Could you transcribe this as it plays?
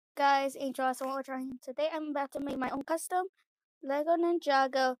guys, Angel as well. Today I'm about to make my own custom Lego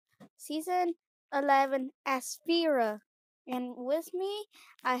Ninjago Season 11 Aspira. And with me,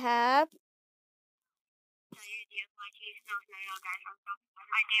 I have...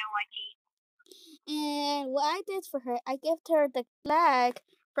 And what I did for her, I gave her the flag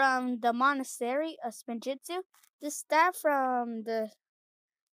from the monastery of Spinjitzu, the staff from the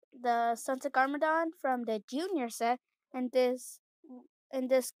Sons of Garmadon from the junior set, and this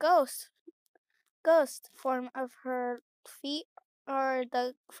ghost form of her feet or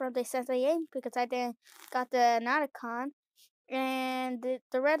the from the Sensei because I didn't got the Nauticon, and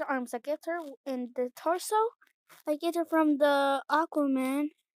the red arms I get her in the torso. I get her from the Aquaman.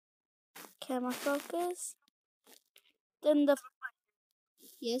 Camera focus. Then the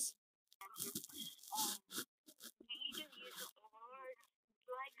yes.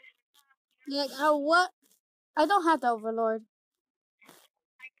 Like what? I don't have the Overlord.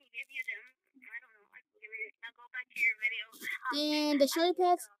 Then the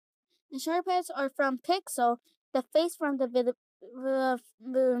shoulder pads are from Pixel. The face from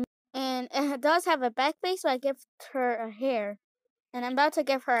and it does have a back face, so I give her a hair. And I'm about to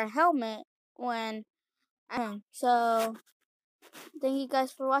give her a helmet when so thank you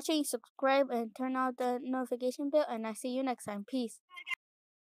guys for watching. Subscribe and turn on the notification bell, and I see you next time. Peace.